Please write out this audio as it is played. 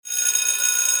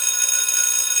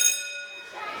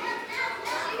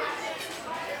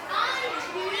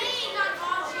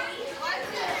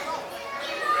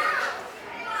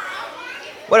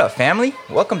What up, family?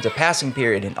 Welcome to Passing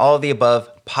Period and All of the Above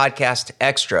Podcast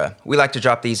Extra. We like to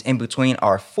drop these in between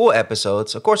our full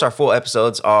episodes. Of course, our full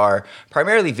episodes are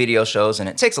primarily video shows, and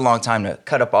it takes a long time to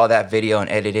cut up all that video and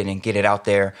edit it and get it out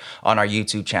there on our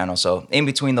YouTube channel. So in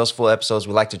between those full episodes,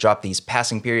 we like to drop these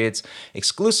passing periods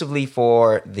exclusively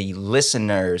for the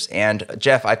listeners. And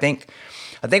Jeff, I think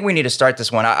we need to start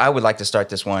this one. I would like to start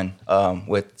this one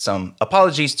with some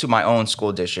apologies to my own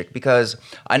school district, because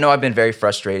I know I've been very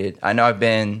frustrated. I know I've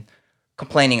been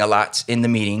complaining a lot in the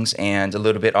meetings and a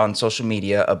little bit on social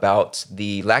media about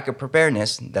the lack of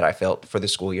preparedness that I felt for the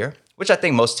school year, which I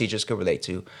think most teachers could relate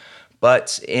to.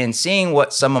 But in seeing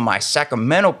what some of my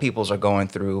Sacramento peoples are going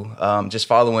through, just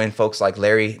following folks like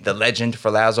Larry, the legend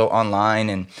Ferlazzo online,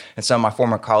 and some of my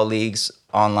former colleagues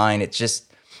online, it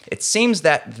seems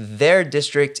that their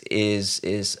district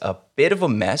is a bit of a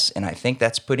mess, and I think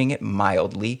that's putting it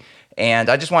mildly. And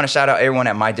I just want to shout out everyone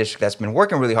at my district that's been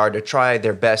working really hard to try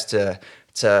their best to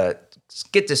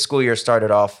get this school year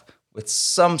started off with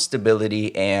some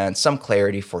stability and some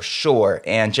clarity for sure.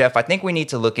 And Jeff, I think we need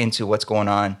to look into what's going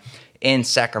on in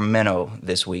Sacramento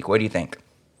this week. What do you think?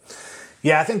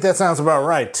 Yeah, I think that sounds about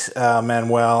right,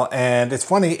 Manuel. And it's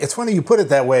funny you put it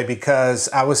that way, because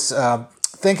I was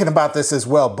thinking about this as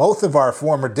well. Both of our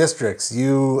former districts,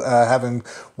 you having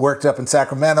worked up in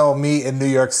Sacramento, me in New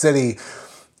York City,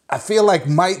 I feel like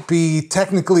might be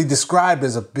technically described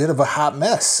as a bit of a hot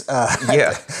mess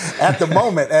at the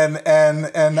moment.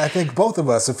 And I think both of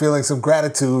us are feeling some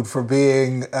gratitude for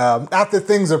being, not that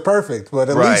things are perfect, but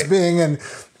at least being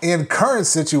in current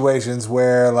situations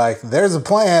where like there's a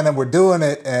plan and we're doing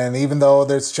it. And even though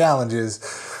there's challenges,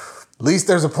 at least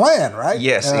there's a plan, right?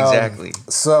 Yes, exactly.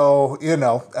 So,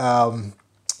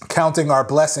 counting our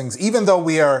blessings, even though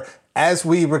we are, as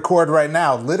we record right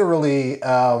now, literally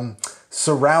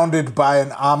surrounded by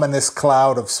an ominous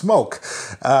cloud of smoke.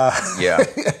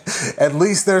 At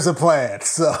least there's a plan.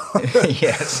 So,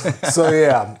 yes.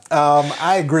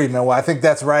 I agree, man. Well, I think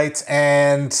that's right.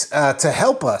 And to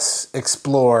help us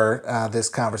explore this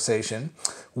conversation,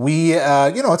 we,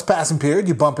 it's passing period.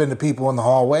 You bump into people in the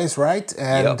hallways, right?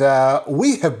 And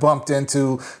we have bumped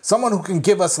into someone who can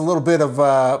give us a little bit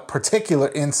of particular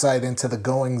insight into the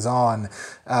goings on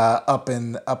up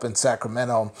in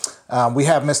Sacramento. We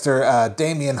have Mr.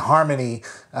 Damian Harmony,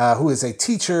 who is a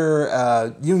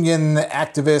teacher, union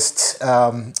activist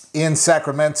in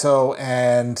Sacramento,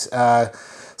 and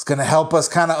it's going to help us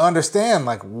kind of understand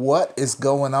like what is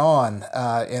going on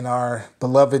in our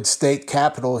beloved state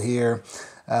capital here.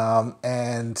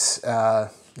 And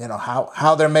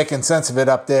how they're making sense of it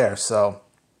up there. So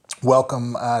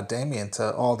welcome, Damian,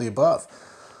 to All the Above.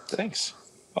 Thanks.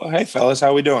 Oh, hey, fellas.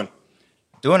 How we doing?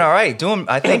 Doing all right.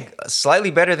 I think,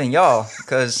 slightly better than y'all,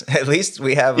 because at least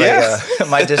we have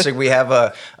my district, we have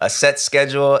a set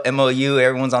schedule, MOU,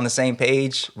 everyone's on the same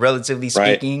page, relatively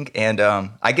speaking. Right. And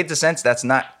I get the sense that's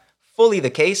not fully the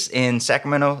case in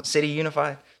Sacramento City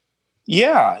Unified.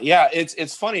 Yeah.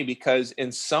 It's funny because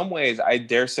in some ways, I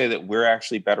dare say that we're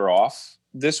actually better off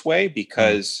this way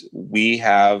because we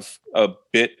have a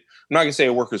bit, I'm not going to say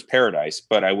a worker's paradise,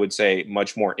 but I would say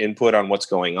much more input on what's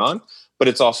going on. But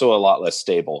it's also a lot less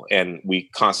stable. And we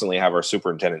constantly have our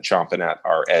superintendent chomping at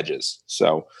our edges.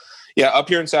 So, up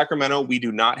here in Sacramento, we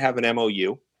do not have an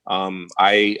MOU.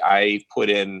 I put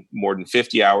in more than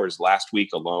 50 hours last week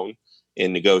alone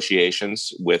in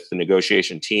negotiations with the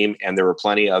negotiation team. And there were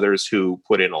plenty of others who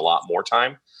put in a lot more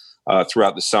time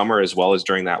throughout the summer as well as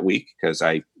during that week because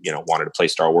I, wanted to play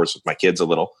Star Wars with my kids a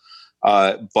little.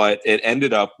 But it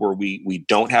ended up where we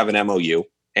don't have an MOU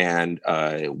and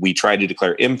we tried to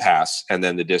declare impasse and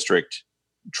then the district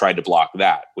tried to block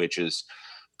that, which is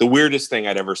the weirdest thing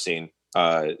I'd ever seen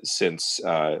since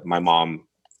my mom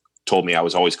told me I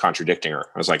was always contradicting her.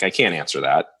 I was like, I can't answer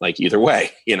that, like either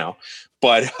way,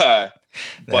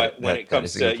 But when it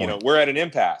comes to, we're at an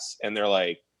impasse and they're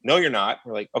like, no, you're not.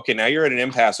 We're like, okay, now you're at an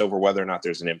impasse over whether or not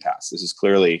there's an impasse. This is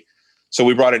clearly, so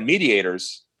we brought in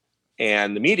mediators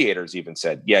and the mediators even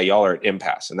said, yeah, y'all are at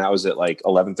impasse. And that was at like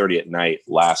 11:30 at night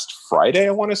last Friday,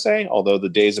 I want to say, although the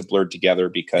days have blurred together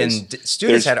because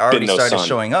students had already started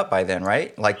showing up by then,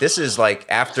 right? Like this is like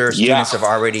after students have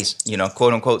already,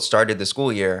 quote unquote, started the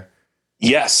school year.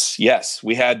 Yes.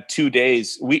 We had 2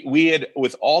 days. We had,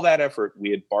 with all that effort, we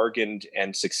had bargained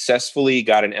and successfully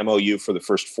got an MOU for the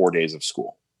first 4 days of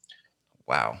school.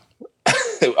 Wow.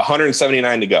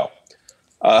 179 to go.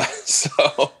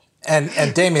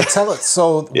 And Damian, tell us,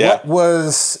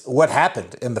 what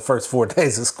happened in the first 4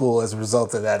 days of school as a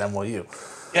result of that MOU?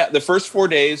 Yeah, the first 4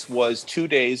 days was 2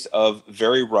 days of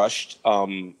very rushed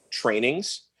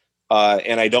trainings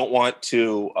And I don't want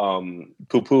to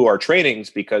poo-poo our trainings,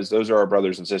 because those are our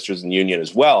brothers and sisters in the union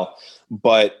as well.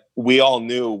 But we all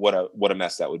knew what a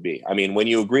mess that would be. I mean, when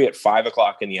you agree at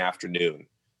 5:00 in the afternoon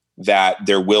that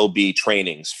there will be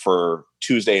trainings for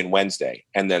Tuesday and Wednesday,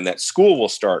 and then that school will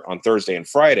start on Thursday and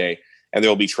Friday, and there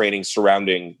will be trainings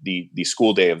surrounding the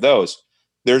school day of those,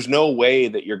 there's no way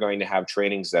that you're going to have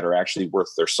trainings that are actually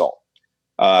worth their salt.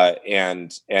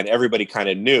 And everybody kind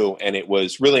of knew, and it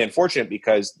was really unfortunate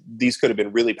because these could have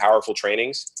been really powerful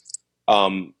trainings,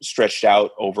 stretched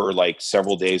out over like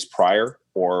several days prior,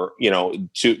 or,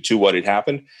 to what had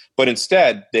happened. But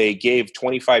instead, they gave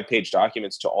 25-page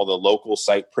documents to all the local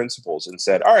site principals and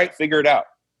said, all right, figure it out.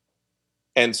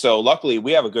 And so luckily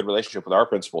we have a good relationship with our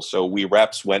principals. So we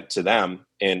reps went to them,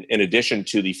 and in addition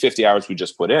to the 50 hours we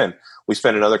just put in, we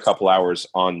spent another couple hours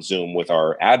on Zoom with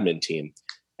our admin team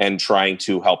and trying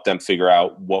to help them figure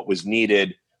out what was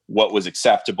needed, what was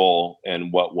acceptable,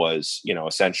 and what was,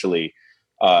 essentially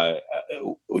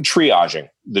triaging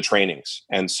the trainings.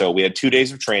 And so we had 2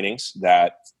 days of trainings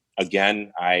that,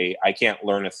 again, I can't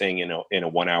learn a thing in a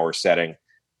 1 hour setting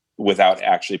without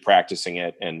actually practicing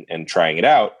it and trying it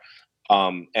out.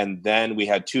 And then we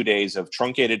had 2 days of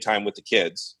truncated time with the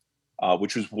kids,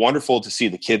 which was wonderful to see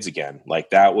the kids again. Like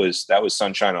that was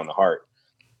sunshine on the heart.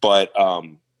 But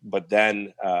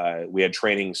then we had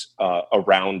trainings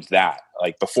around that,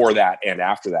 like before that and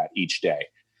after that each day.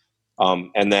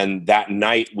 And then that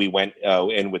night we went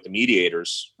in with the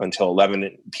mediators until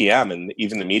 11 p.m. And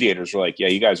even the mediators were like, yeah,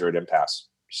 you guys are at impasse.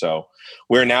 So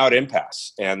we're now at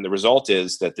impasse. And the result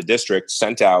is that the district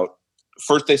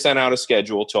first they sent out a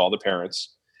schedule to all the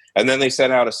parents, and then they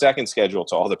sent out a second schedule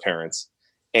to all the parents.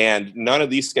 And none of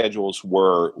these schedules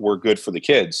were good for the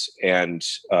kids. And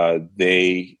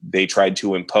they tried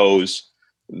to impose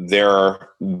their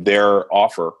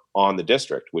offer on the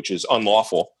district, which is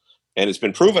unlawful. And it's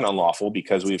been proven unlawful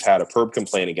because we've had a PERB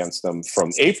complaint against them from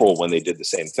April when they did the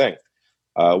same thing,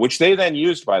 which they then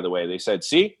used, by the way. They said,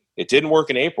 see, it didn't work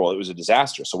in April. It was a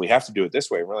disaster. So we have to do it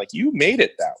this way. And we're like, you made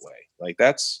it that way. Like,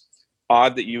 that's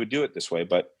odd that you would do it this way.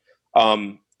 But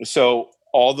so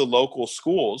all the local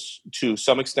schools, to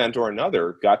some extent or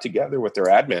another, got together with their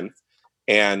admin.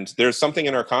 And there's something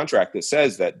in our contract that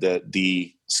says that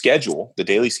the schedule, the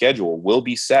daily schedule, will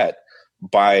be set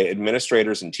by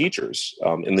administrators and teachers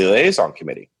in the liaison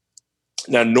committee.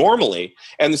 Now, normally,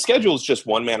 and the schedule is just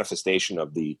one manifestation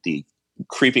of the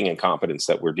creeping incompetence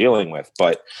that we're dealing with,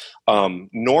 but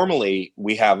normally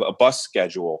we have a bus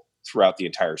schedule throughout the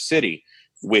entire city,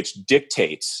 which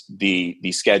dictates the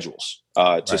schedules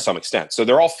to some extent. So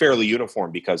they're all fairly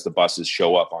uniform because the buses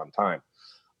show up on time.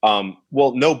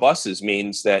 Well, no buses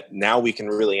means that now we can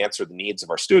really answer the needs of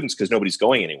our students because nobody's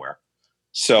going anywhere.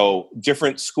 So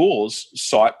different schools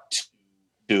sought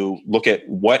to look at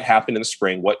what happened in the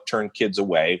spring, what turned kids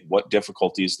away, what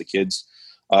difficulties the kids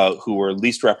who were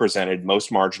least represented, most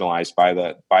marginalized by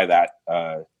that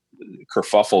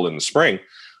kerfuffle in the spring,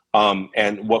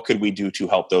 and what could we do to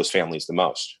help those families the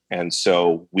most. And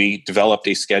so we developed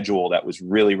a schedule that was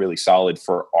really, really solid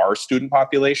for our student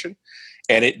population,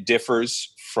 and it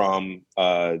differs from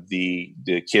the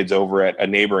kids over at a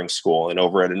neighboring school and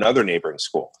over at another neighboring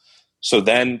school. So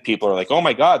then people are like, oh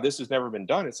my God, this has never been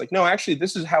done. It's like, no, actually,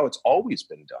 this is how it's always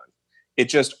been done. It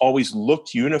just always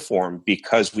looked uniform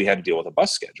because we had to deal with a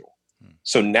bus schedule.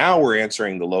 So now we're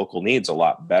answering the local needs a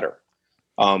lot better.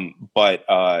 But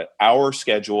our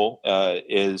schedule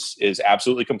is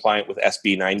absolutely compliant with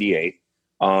SB 98.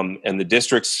 And the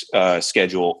district's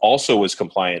schedule also was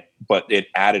compliant, but it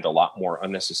added a lot more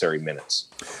unnecessary minutes.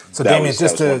 So Damien,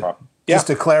 just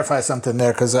to clarify something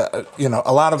there, because a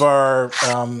lot of our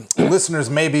listeners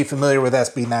may be familiar with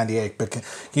SB 98, but can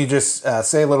you just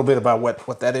say a little bit about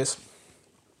what that is?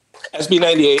 SB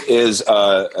 98 is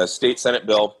a state Senate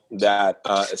bill that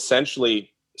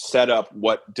essentially set up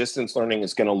what distance learning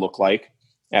is going to look like.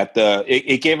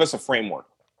 It gave us a framework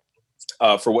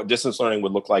for what distance learning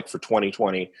would look like for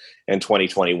 2020 and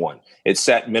 2021. It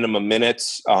set minimum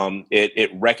minutes.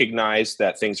 It recognized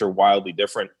that things are wildly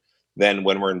different than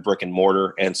when we're in brick and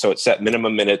mortar. And so it set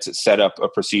minimum minutes. It set up a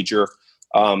procedure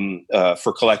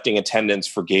for collecting attendance,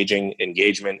 for gauging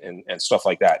engagement and stuff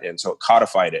like that. And so it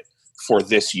codified it for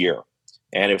this year.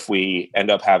 And if we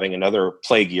end up having another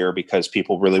plague year because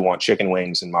people really want chicken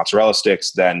wings and mozzarella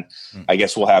sticks, then I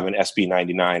guess we'll have an SB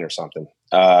 99 or something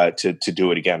to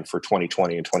do it again for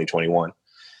 2020 and 2021.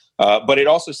 But it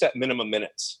also set minimum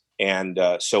minutes. And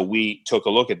so we took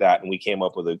a look at that and we came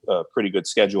up with a pretty good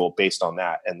schedule based on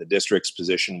that. And the district's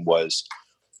position was,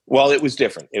 well, it was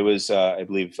different. It was, I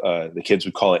believe the kids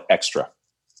would call it extra.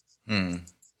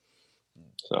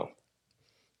 So,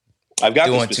 I've got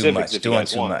the Doing too specifics much. if you Doing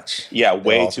guys too want. much. Yeah, They'll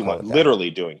way also too call much. it that. Literally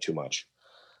doing too much.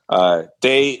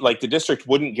 The district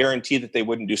wouldn't guarantee that they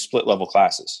wouldn't do split level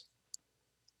classes.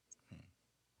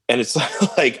 And it's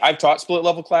like, I've taught split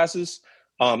level classes.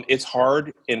 It's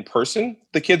hard in person.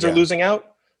 The kids are losing out.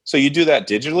 So you do that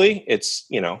digitally. It's,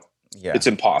 it's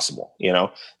impossible.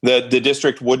 The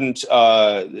district wouldn't,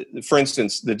 for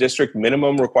instance, the district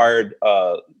minimum required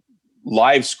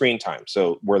live screen time.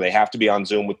 So where they have to be on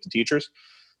Zoom with the teachers.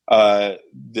 The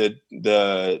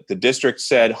district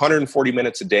said 140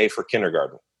 minutes a day for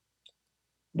kindergarten.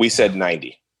 We said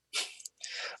 90.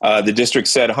 The district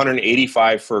said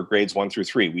 185 for grades 1 through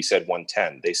 3. We said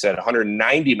 110. They said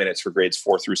 190 minutes for grades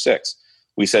 4 through 6.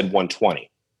 We said 120.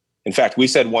 In fact, we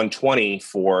said 120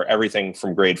 for everything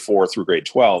from grade 4 through grade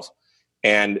 12.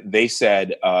 And they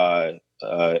said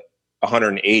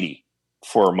 180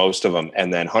 for most of them,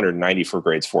 and then 190 for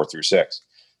grades 4 through 6,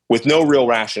 with no real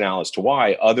rationale as to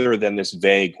why, other than this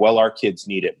vague, well, our kids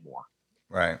need it more.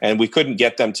 Right. And we couldn't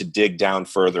get them to dig down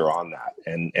further on that.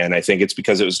 And I think it's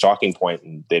because it was a talking point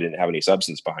and they didn't have any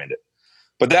substance behind it.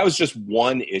 But that was just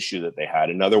one issue that they had.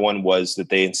 Another one was that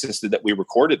they insisted that we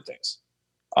recorded things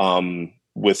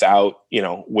without,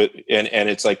 and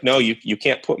it's like, no, you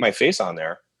can't put my face on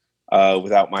there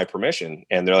without my permission.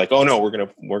 And they're like, oh no,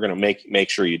 we're gonna make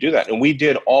sure you do that. And we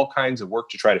did all kinds of work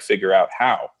to try to figure out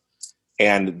how,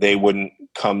 and they wouldn't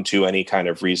come to any kind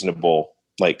of reasonable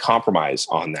compromise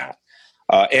on that.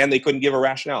 And they couldn't give a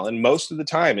rationale. And most of the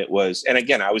time it was, and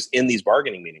again, I was in these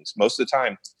bargaining meetings, most of the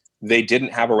time they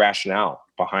didn't have a rationale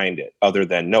behind it other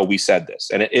than, no, we said this.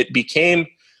 And it became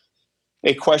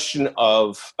a question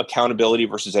of accountability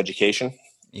versus education.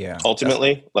 Yeah.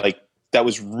 Ultimately, that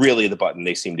was really the button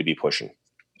they seemed to be pushing.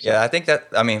 So. Yeah, I think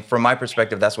from my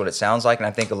perspective, that's what it sounds like. And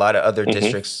I think a lot of other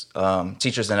districts,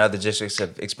 teachers in other districts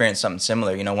have experienced something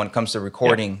similar. When it comes to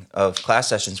recording of class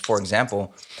sessions, for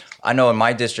example, I know in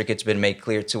my district, it's been made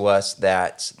clear to us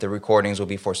that the recordings will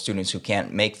be for students who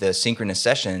can't make the synchronous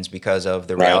sessions because of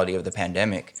the reality of the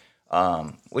pandemic,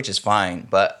 which is fine.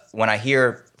 But when I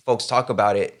hear folks talk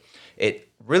about it, it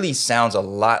really sounds a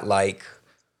lot like,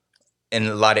 in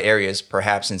a lot of areas,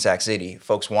 perhaps in Sac City,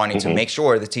 folks wanting to make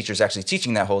sure the teacher's actually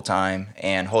teaching that whole time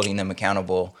and holding them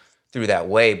accountable through that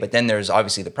way. But then there's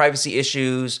obviously the privacy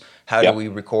issues. How do we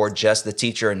record just the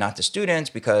teacher and not the students?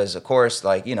 Because of course,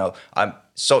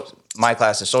 my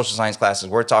classes, social science classes,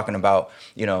 we're talking about,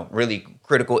 really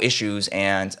critical issues.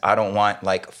 And I don't want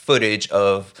footage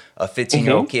of a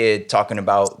 15-year-old kid talking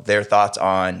about their thoughts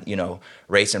on,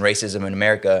 race and racism in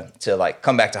America to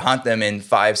come back to haunt them in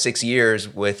 5-6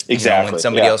 years with, when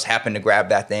somebody else happened to grab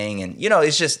that thing. And,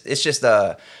 it's just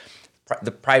the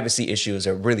privacy issue is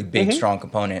a really big, strong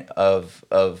component of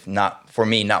not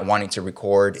wanting to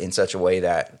record in such a way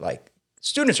that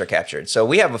students are captured. So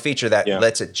we have a feature that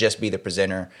lets it just be the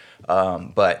presenter.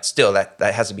 But still that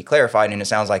has to be clarified. And it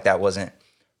sounds like that wasn't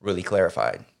really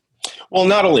clarified. Well,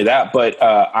 not only that, but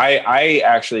I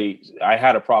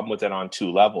had a problem with it on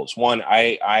 2 levels. One,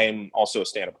 I'm also a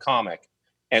stand-up comic.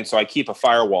 And so I keep a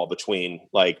firewall between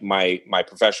my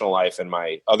professional life and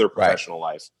my other professional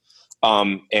life.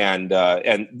 I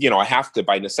have to,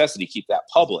 by necessity, keep that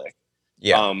public.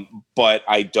 Yeah. But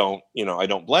I don't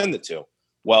blend the two.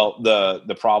 Well,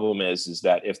 the problem is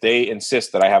that if they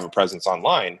insist that I have a presence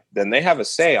online, then they have a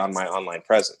say on my online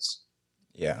presence.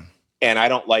 Yeah. And I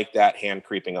don't like that hand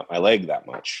creeping up my leg that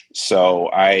much. So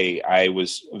I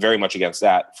was very much against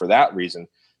that for that reason.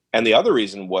 And the other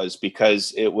reason was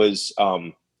because it was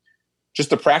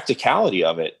just the practicality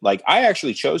of it. I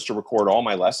actually chose to record all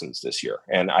my lessons this year,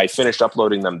 and I finished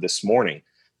uploading them this morning.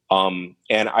 And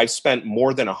I've spent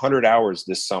more than 100 hours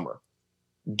this summer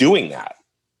doing that.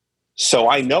 So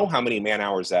I know how many man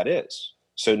hours that is.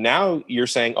 So now you're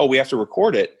saying, oh, we have to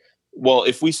record it. Well,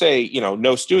 if we say,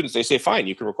 no students, they say, fine,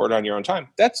 you can record it on your own time.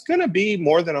 That's going to be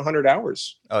more than 100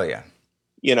 hours. Oh, yeah.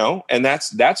 And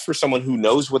that's for someone who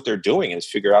knows what they're doing and has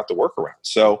figured out the workaround.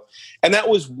 So, and that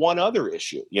was one other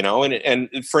issue,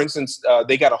 and for instance,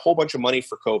 they got a whole bunch of money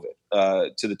for COVID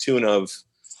to the tune of,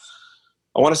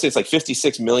 I want to say it's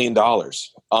 $56 million.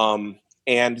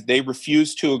 And they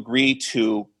refused to agree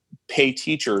to pay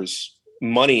teachers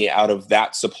money out of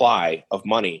that supply of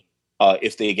money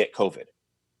if they get COVID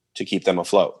to keep them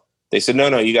afloat. They said,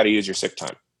 no, you got to use your sick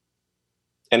time.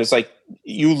 And it's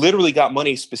you literally got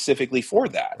money specifically for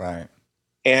that. Right.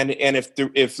 And if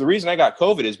the reason I got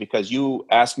COVID is because you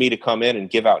asked me to come in and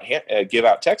give out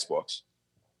textbooks,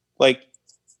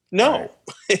 no, right.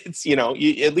 It's, you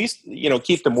at least,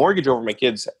 keep the mortgage over my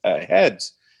kids'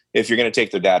 heads if you're going to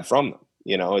take their dad from them.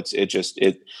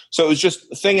 So it was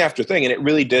just thing after thing. And it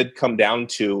really did come down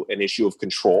to an issue of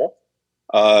control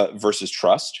versus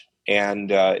trust.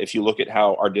 And if you look at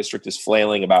how our district is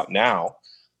flailing about now,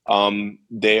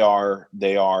 they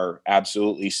are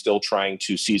absolutely still trying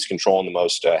to seize control in the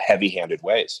most heavy-handed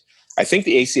ways. I think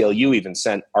the ACLU even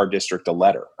sent our district a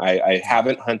letter. I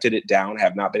haven't hunted it down,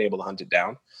 have not been able to hunt it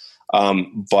down.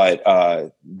 But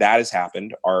that has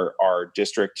happened. Our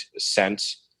district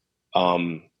sent,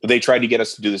 they tried to get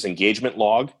us to do this engagement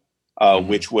log,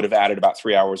 which would have added about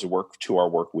 3 hours of work to our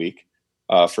work week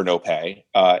for no pay.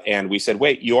 And we said,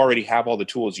 wait, you already have all the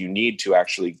tools you need to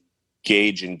actually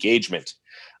gauge engagement.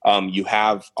 You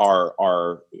have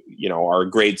our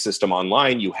grade system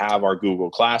online. You have our Google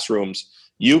Classrooms.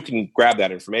 You can grab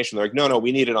that information. They're like, no,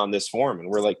 we need it on this form. And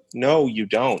we're like, no, you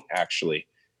don't actually.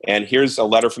 And here's a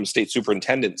letter from state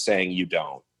superintendent saying you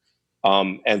don't.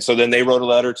 And so then they wrote a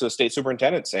letter to the state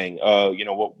superintendent saying,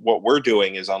 what we're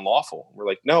doing is unlawful. We're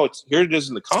like, no, here it is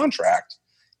in the contract.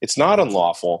 It's not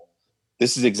unlawful.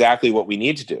 This is exactly what we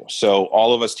need to do. So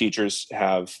all of us teachers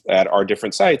have at our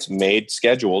different sites made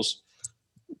schedules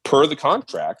per the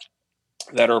contract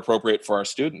that are appropriate for our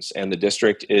students. And the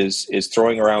district is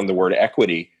throwing around the word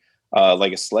equity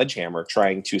like a sledgehammer,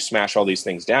 trying to smash all these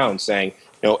things down, saying,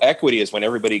 equity is when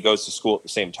everybody goes to school at the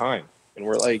same time. And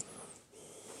we're like,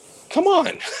 come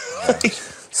on.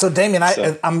 So Damien,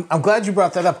 I'm glad you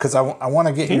brought that up, because I want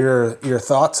to get your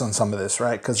thoughts on some of this,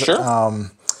 right? Because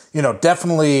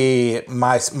definitely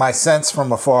my sense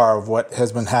from afar of what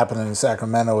has been happening in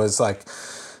Sacramento is like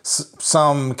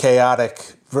some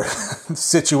chaotic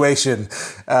situation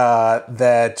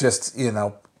that just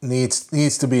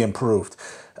needs to be improved.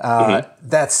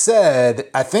 That said,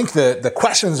 I think the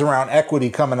questions around equity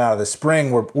coming out of the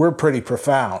spring were pretty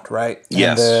profound, right?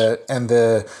 Yes. And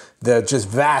the just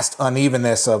vast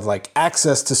unevenness of like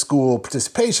access to school,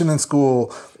 participation in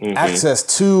school, access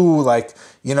to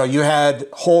you had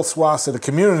whole swaths of the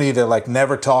community that like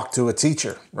never talked to a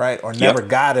teacher, right? Or never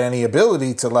got any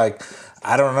ability to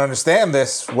I don't understand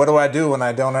this. What do I do when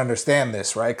I don't understand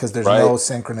this, right? Because there's no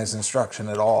synchronous instruction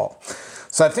at all.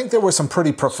 So I think there were some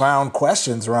pretty profound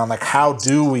questions around how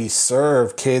do we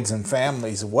serve kids and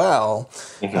families well,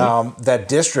 that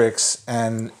districts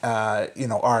and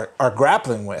are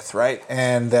grappling with, right?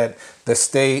 And that the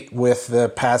state, with the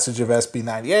passage of SB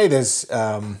 98, is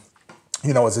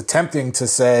attempting to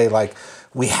say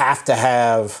we have to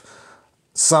have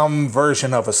some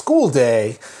version of a school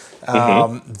day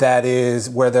that is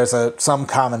where there's some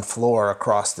common floor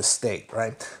across the state,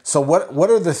 right? So what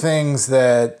are the things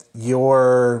that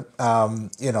your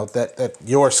that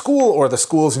your school or the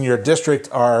schools in your district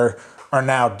are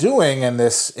now doing in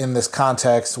this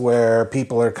context where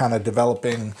people are kind of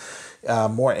developing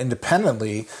more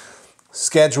independently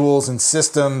schedules and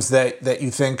systems that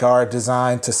you think are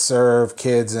designed to serve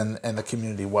kids and the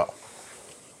community well?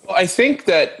 I think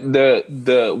that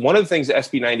the one of the things that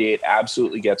SB 98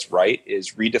 absolutely gets right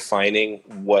is redefining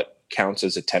what counts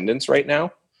as attendance right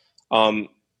now. And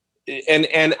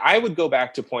I would go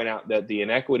back to point out that the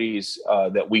inequities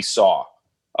that we saw,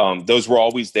 those were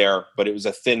always there, but it was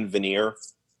a thin veneer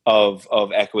of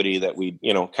equity that we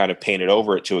kind of painted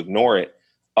over it to ignore it.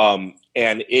 And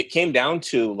it came down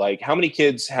to how many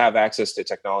kids have access to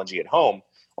technology at home.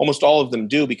 Almost all of them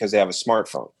do, because they have a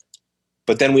smartphone.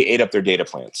 But then we ate up their data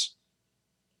plans.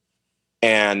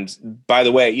 And by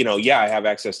the way, I have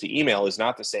access to email is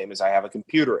not the same as I have a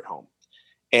computer at home.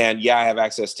 And I have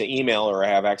access to email or I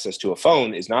have access to a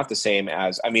phone is not the same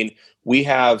as, we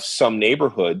have some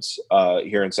neighborhoods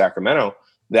here in Sacramento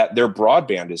that their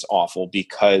broadband is awful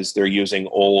because they're using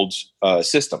old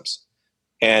systems.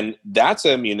 And that's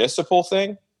a municipal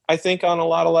thing, I think, on a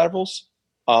lot of levels.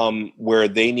 Where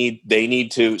they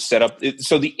need to set up,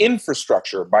 so the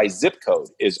infrastructure by zip code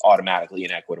is automatically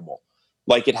inequitable,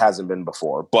 like it hasn't been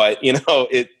before. But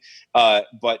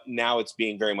but now it's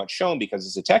being very much shown because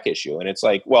it's a tech issue, and it's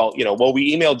we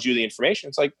emailed you the information.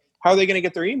 It's like, how are they going to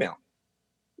get their email?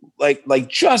 Like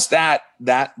just that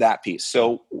piece.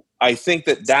 So I think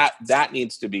that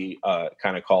needs to be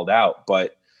kind of called out,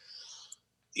 but.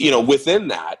 Within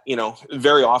that,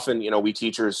 very often, we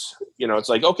teachers, it's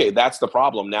like, okay, that's the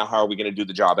problem. Now, how are we going to do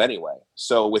the job anyway?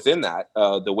 So within that,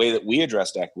 the way that we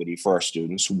addressed equity for our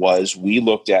students was we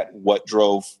looked at what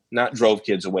not drove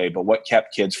kids away, but what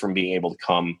kept kids from being able to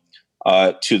come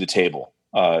to the table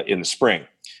in the spring.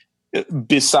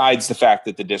 Besides the fact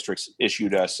that the districts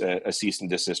issued us a cease and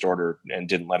desist order and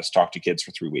didn't let us talk to kids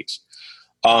for 3 weeks,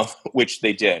 which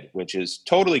they did, which is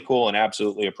totally cool and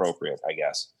absolutely appropriate, I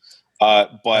guess.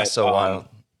 But that's so wild.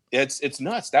 It's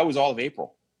nuts. That was all of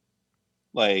April.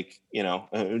 No,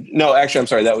 actually, I'm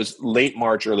sorry. That was late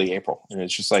March, early April. And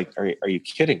it's just like, are you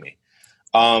kidding me?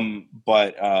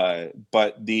 But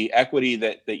the equity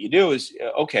that you do is,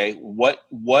 okay,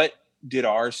 what did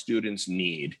our students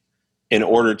need in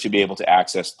order to be able to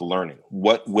access the learning?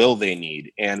 What will they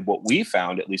need? And what we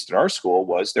found, at least at our school,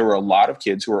 was there were a lot of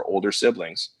kids who are older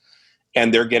siblings,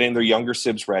 and they're getting their younger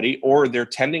sibs ready, or they're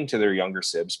tending to their younger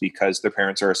sibs because their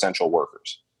parents are essential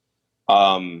workers.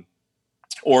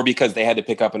 Or because they had to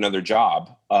pick up another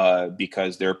job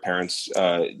because their parents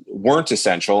weren't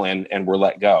essential and were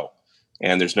let go,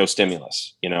 and there's no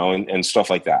stimulus, and stuff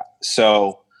like that.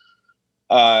 So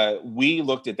we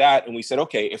looked at that and we said,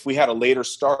 okay, if we had a later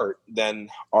start, then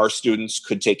our students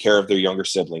could take care of their younger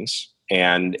siblings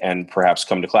and perhaps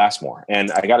come to class more.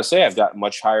 And I got to say, I've got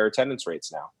much higher attendance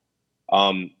rates now.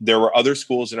 There were other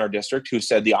schools in our district who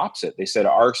said the opposite. They said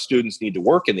our students need to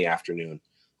work in the afternoon.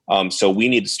 So we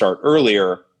need to start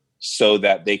earlier so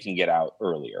that they can get out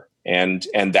earlier. And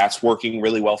that's working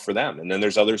really well for them. And then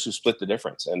there's others who split the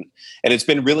difference. And it's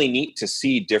been really neat to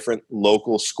see different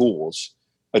local schools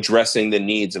addressing the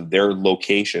needs of their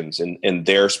locations and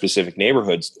their specific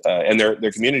neighborhoods and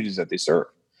their communities that they serve.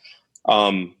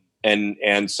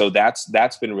 And so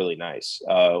that's been really nice.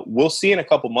 We'll see in a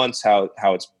couple months how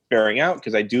it's bearing out,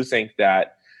 because I do think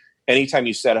that anytime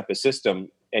you set up a system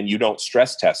and you don't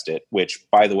stress test it, which,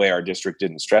 by the way, our district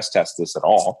didn't stress test this at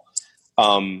all,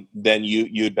 then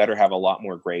you'd better have a lot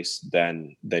more grace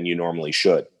than you normally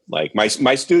should. Like my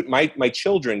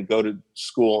children go to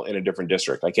school in a different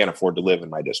district. I can't afford to live in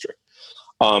my district.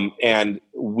 And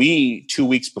 2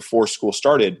 weeks before school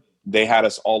started, they had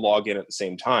us all log in at the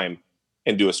same time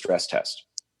and do a stress test.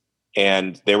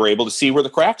 And they were able to see where the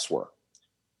cracks were.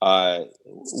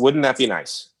 Wouldn't that be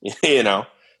nice?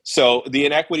 So the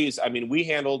inequities, I mean,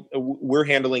 we're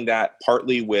handling that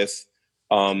partly with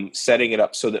setting it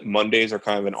up so that Mondays are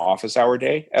kind of an office hour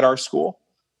day at our school,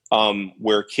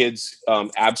 where kids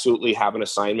absolutely have an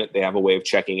assignment. They have a way of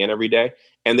checking in every day,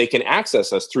 and they can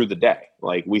access us through the day.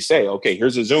 Like we say, okay,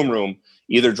 here's a Zoom room,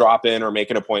 either drop in or make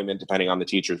an appointment depending on the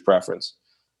teacher's preference.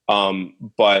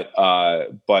 But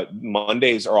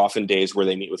Mondays are often days where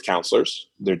they meet with counselors.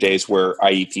 They're days where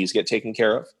IEPs get taken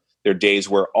care of. They're days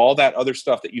where all that other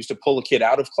stuff that used to pull a kid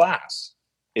out of class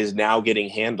is now getting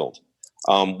handled,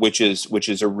 which is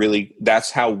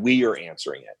that's how we are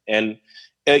answering it. And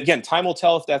again, time will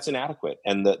tell if that's inadequate.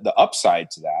 And the upside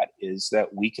to that is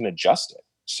that we can adjust it.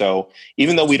 So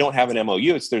even though we don't have an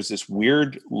MOU, there's this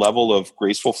weird level of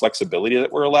graceful flexibility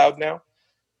that we're allowed now,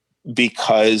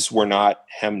 because we're not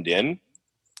hemmed in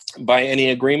by any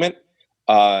agreement.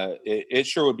 It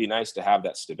sure would be nice to have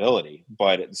that stability,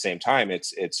 but at the same time,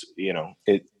 it's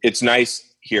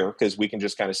nice here because we can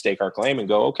just kind of stake our claim and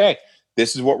go, okay,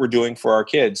 this is what we're doing for our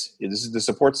kids. This is the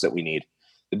supports that we need.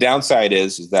 The downside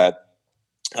is that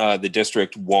the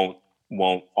district won't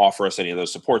offer us any of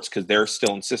those supports because they're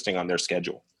still insisting on their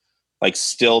schedule, like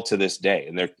still to this day.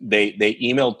 And they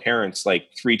emailed parents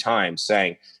like 3 times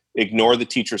saying, ignore the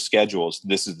teacher's schedules.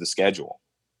 This is the schedule.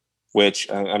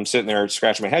 Which I'm sitting there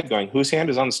scratching my head going, whose hand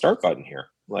is on the start button here?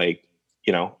 Like,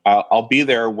 I'll be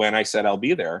there when I said I'll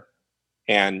be there,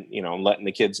 and, I'm letting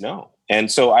the kids know. And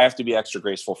so I have to be extra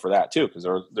graceful for that too, because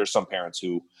there's some parents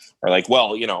who are like,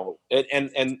 well,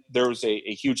 and there was a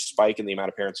huge spike in the amount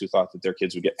of parents who thought that their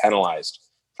kids would get penalized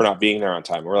for not being there on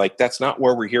time. We're like, that's not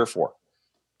where we're here for.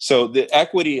 So the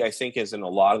equity, I think, is in a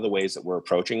lot of the ways that we're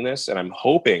approaching this. And I'm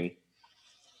hoping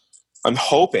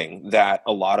that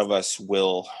a lot of us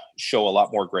will show a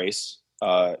lot more grace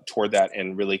toward that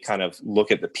and really kind of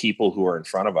look at the people who are in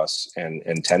front of us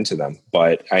and tend to them.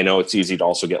 But I know it's easy to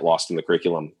also get lost in the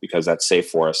curriculum because that's safe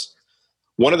for us.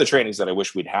 One of the trainings that I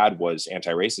wish we'd had was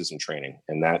anti-racism training,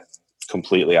 and that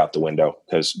completely out the window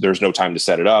because there's no time to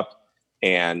set it up.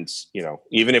 And,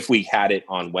 even if we had it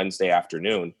on Wednesday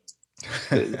afternoon,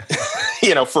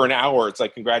 for an hour, it's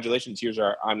like, congratulations, here's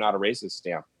our I'm not a racist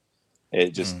stamp.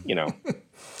 It just, You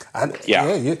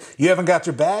haven't got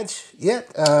your badge yet?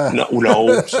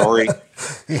 No, sorry.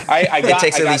 It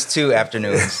takes at least 2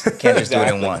 afternoons. Can't just do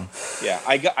it in one. Yeah,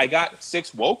 I got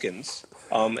 6 Wokens,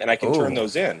 and I can turn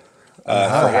those in for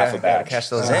half a badge. Cash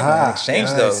those in and exchange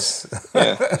those.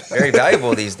 Yeah. Very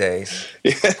valuable these days.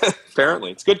 Yeah,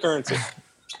 apparently, it's good currency.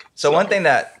 So one thing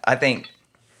that I think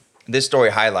this story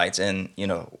highlights, and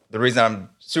the reason I'm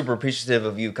super appreciative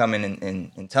of you coming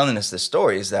and telling us this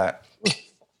story is that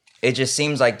it just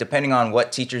seems like depending on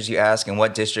what teachers you ask and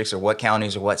what districts or what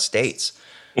counties or what states,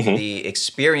 the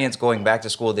experience going back to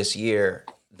school this year,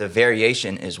 the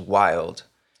variation is wild.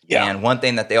 Yeah. And one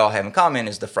thing that they all have in common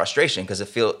is the frustration because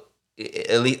at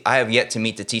least I have yet to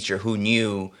meet the teacher who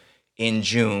knew in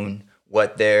June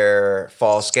what their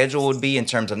fall schedule would be in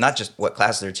terms of not just what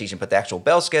classes they're teaching, but the actual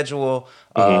bell schedule,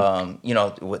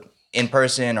 in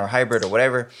person or hybrid or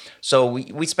whatever. So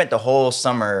we spent the whole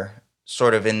summer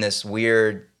sort of in this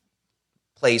weird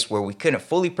place where we couldn't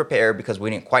fully prepare because we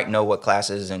didn't quite know what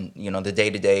classes and, you know, the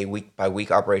day-to-day, week-by-week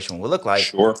operation would look like.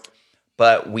 Sure.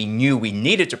 But we knew we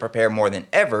needed to prepare more than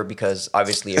ever because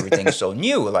obviously everything's so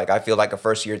new. Like I feel like a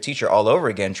first-year teacher all over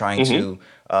again trying to,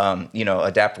 you know,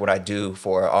 adapt what I do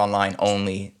for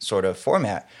online-only sort of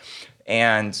format.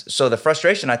 And so the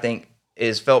frustration, I think,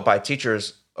 is felt by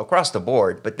teachers across the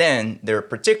board. But then there are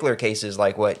particular cases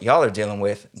like what y'all are dealing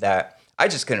with that I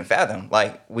just couldn't fathom.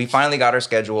 Like we finally got our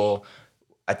schedule,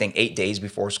 I think 8 days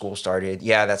before school started.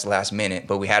 Yeah, that's last minute,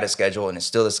 but we had a schedule and it's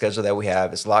still the schedule that we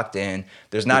have. It's locked in.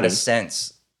 There's not a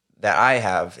sense that I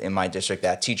have in my district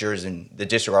that teachers and the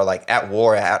district are like at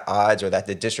war, at odds, or that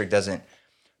the district doesn't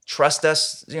trust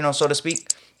us, you know, so to speak.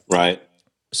 Right.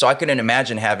 So I couldn't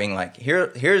imagine having like,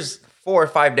 here's 4 or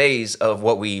 5 days of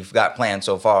what we've got planned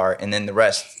so far, and then the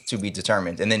rest to be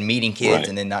determined, and then meeting kids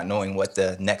and then not knowing what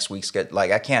the next week's get.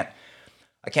 Like I can't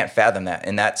fathom that.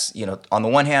 And that's, you know, on the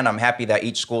one hand, I'm happy that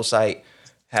each school site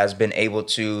has been able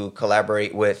to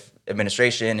collaborate with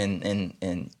administration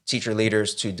and teacher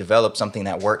leaders to develop something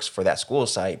that works for that school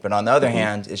site. But on the other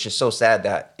hand, it's just so sad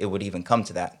that it would even come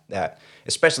to that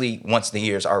especially once the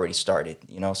year's already started,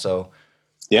 you know? So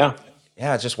yeah,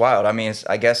 it's just wild. I mean,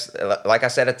 I guess, like I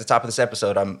said at the top of this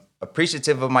episode, I'm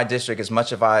appreciative of my district as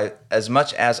much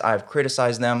as I've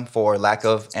criticized them for lack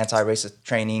of anti-racist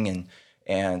training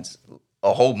and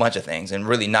a whole bunch of things, and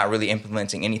really not really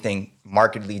implementing anything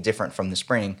markedly different from the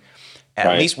spring.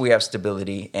 At least we have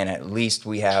stability, and at least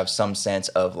we have some sense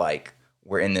of like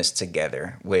we're in this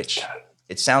together, which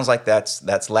it sounds like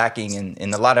that's lacking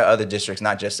in a lot of other districts,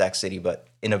 not just Sac City, but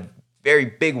in a very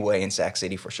big way in Sac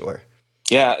City for sure.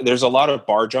 Yeah, there's a lot of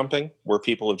bar jumping where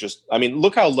people have just, I mean,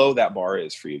 look how low that bar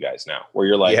is for you guys now, where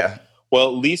you're like, well,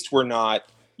 at least we're not,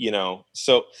 you know.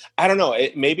 So I don't know.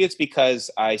 Maybe it's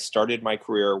because I started my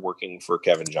career working for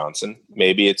Kevin Johnson.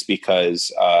 Maybe it's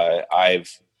because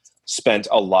I've spent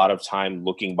a lot of time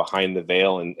looking behind the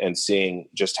veil and seeing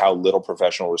just how little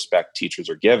professional respect teachers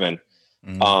are given.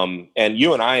 And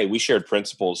you and I, we shared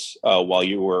principals while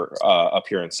you were up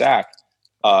here in SAC.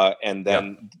 And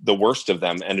then the worst of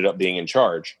them ended up being in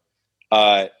charge.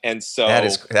 And so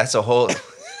that's a whole,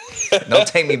 don't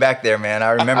take me back there, man.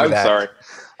 I remember that.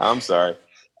 I'm sorry.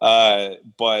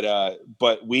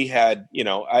 But we had, you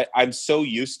know, I'm so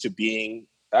used to being,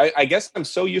 I guess I'm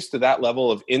so used to that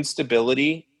level of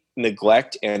instability,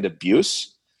 neglect, and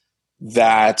abuse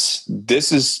that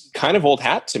this is kind of old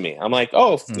hat to me. I'm like,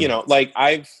 you know, like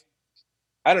I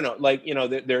don't know, like, you know,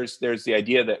 there's the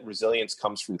idea that resilience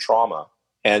comes from trauma,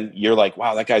 and you're like,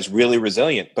 wow, that guy's really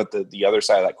resilient. But the other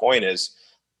side of that coin is,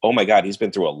 oh my God, he's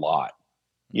been through a lot,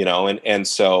 you know? And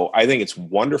so I think it's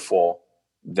wonderful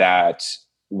that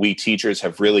we teachers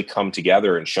have really come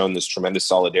together and shown this tremendous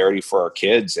solidarity for our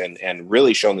kids and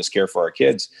really shown this care for our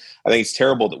kids. I think it's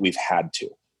terrible that we've had to.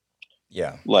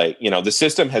 Yeah. Like, you know, the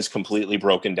system has completely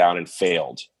broken down and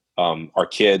failed our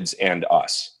kids and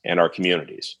us and our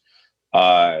communities.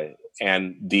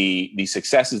 And the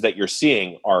successes that you're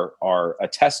seeing are a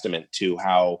testament to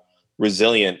how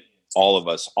resilient all of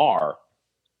us are.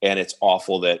 And it's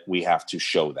awful that we have to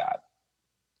show that.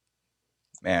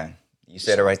 Man, you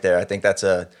said it right there. I think that's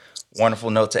a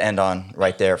wonderful note to end on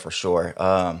right there for sure.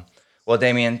 Well,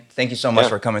 Damian, thank you so much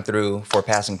for coming through for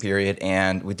Passing Period.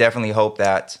 And we definitely hope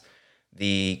that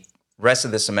the rest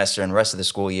of the semester and rest of the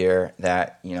school year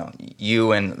that, you know,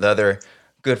 you and the other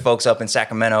good folks up in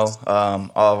Sacramento,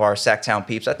 all of our Sacktown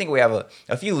peeps. I think we have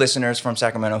a few listeners from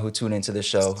Sacramento who tune into this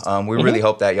show. We really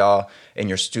hope that y'all and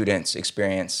your students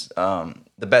experience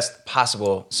the best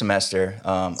possible semester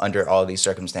under all of these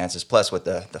circumstances, plus with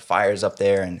the fires up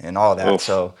there and all that. Oof.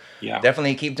 So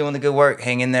definitely keep doing the good work.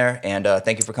 Hang in there. And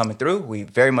thank you for coming through. We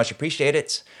very much appreciate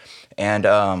it. And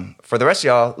for the rest of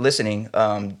y'all listening,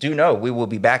 do know we will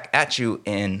be back at you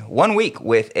in 1 week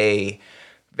with a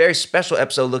very special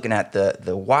episode looking at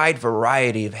the wide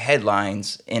variety of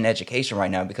headlines in education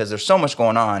right now, because there's so much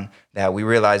going on that we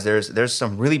realize there's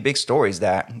some really big stories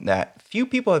that few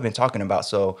people have been talking about.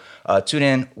 So tune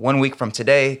in 1 week from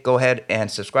today. Go ahead and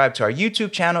subscribe to our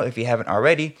YouTube channel if you haven't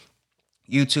already,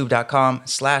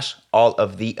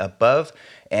 youtube.com/alloftheabove.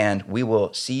 And we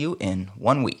will see you in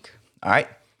 1 week. All right,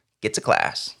 get to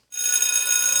class.